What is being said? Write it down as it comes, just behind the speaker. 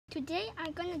Today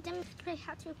I'm going to demonstrate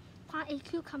how to plant a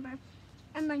cucumber,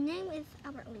 and my name is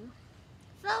Albert Liu.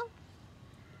 So,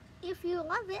 if you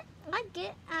love it, like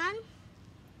it, and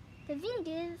the thing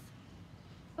is,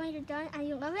 when you're done and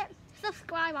you love it,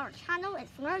 subscribe our channel.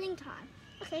 It's learning time.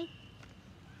 Okay.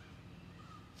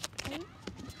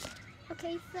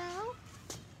 Okay, so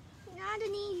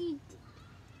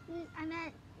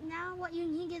now what you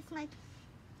need is like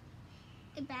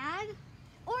a bag,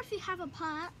 or if you have a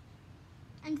pot,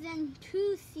 and then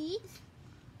 2 seeds,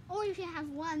 or if you have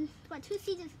 1, but 2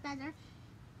 seeds is better,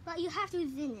 but you have to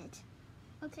thin it,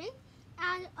 okay?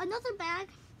 And another bag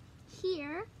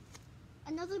here,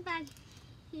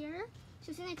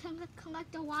 so then I can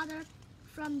collect the water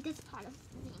from this part of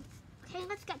the thing. Okay,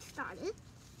 let's get started.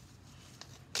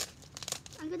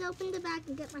 I'm gonna open the bag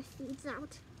and get my seeds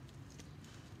out.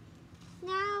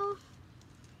 Now,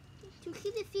 to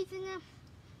keep the seeds in a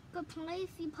good place,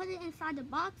 you put it inside the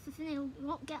box so then it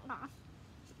won't get lost.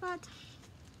 But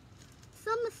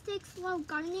some mistakes while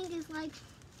gardening is like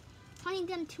planting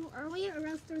them too early, or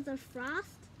else there's a frost,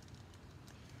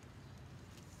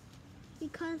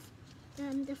 because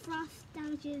the frost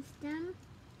damages them.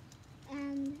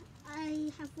 And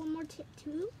I have one more tip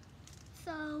too.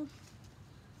 So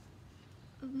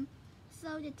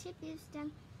the tip is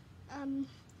then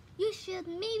you should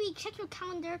maybe check your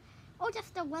calendar or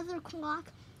just the weather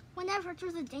clock whenever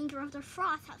there's a danger of the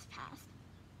frost has passed.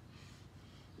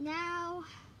 Now,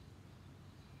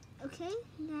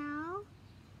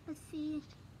 let's see.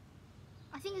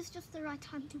 I think it's just the right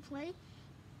time to play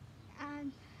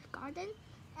and garden.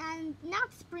 And now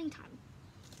it's springtime.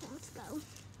 So let's go.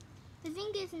 The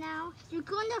thing is, now you're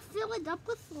going to fill it up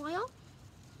with soil.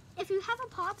 If you have a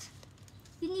pot,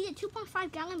 you need a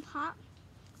 2.5 gallon pot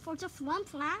for just 1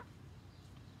 plant.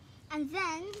 And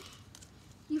then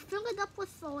you fill it up with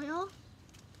soil.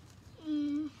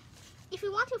 If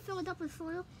you want to fill it up with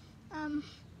soil,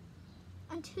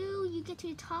 until you get to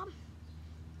the top,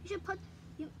 you should put,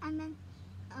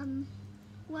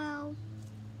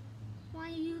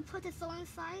 when you put the soil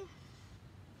inside,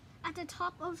 at the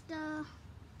top of the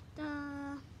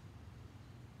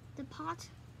pot,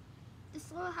 the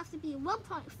soil has to be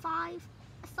 1.5,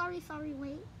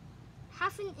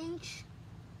 half an inch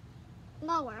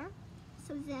lower,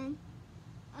 so then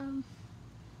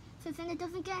it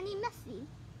doesn't get any messy.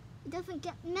 It doesn't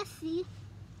get messy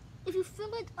if you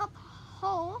fill it up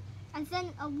whole and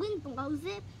then a wind blows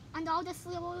it and all the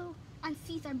soil and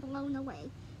seeds are blown away.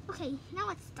 Okay, now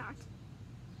let's start.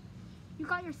 You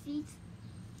got your seeds,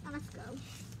 now let's go.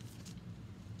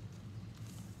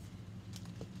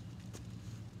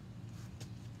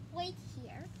 Wait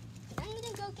here. I'm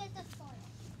gonna go get the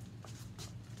soil.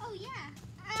 Oh yeah,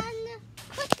 and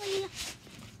quickly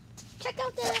check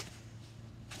out the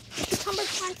cucumber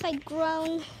plants I've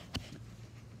grown.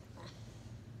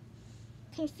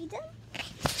 Can you see them?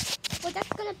 Well,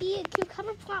 that's gonna be a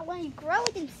cucumber plant when you grow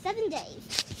it in 7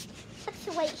 days. Let's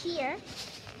wait here.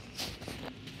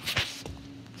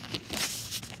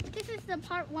 This is the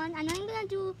part 1, and I'm gonna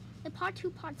do the part 2,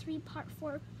 part 3, part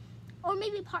 4, or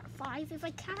maybe part 5 if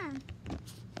I can.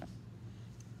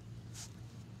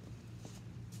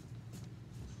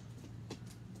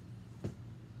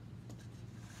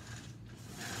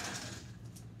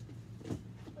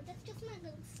 But that's just my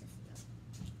little sister.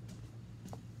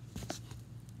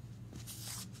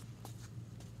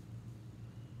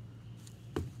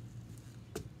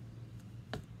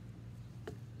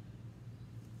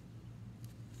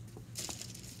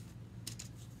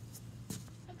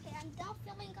 Okay, I'm done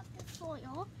filling up the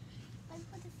soil. Let's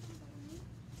put this in.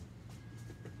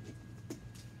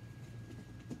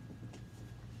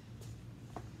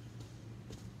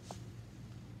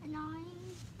 And I'm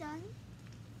done.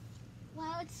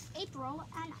 Well, it's April,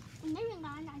 and in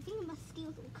Maryland, I think the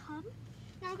mosquitoes will come.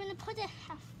 Now we're gonna put it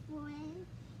halfway.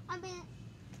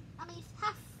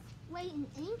 Halfway an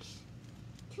inch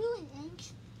to an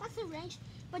inch. That's the range.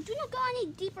 But do not go any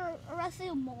deeper, or else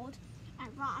it'll mold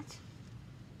and rot.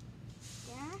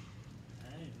 There.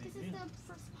 This is the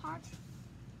first part.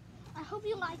 I hope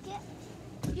you like it.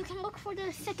 You can look for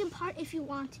the second part if you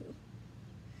want to.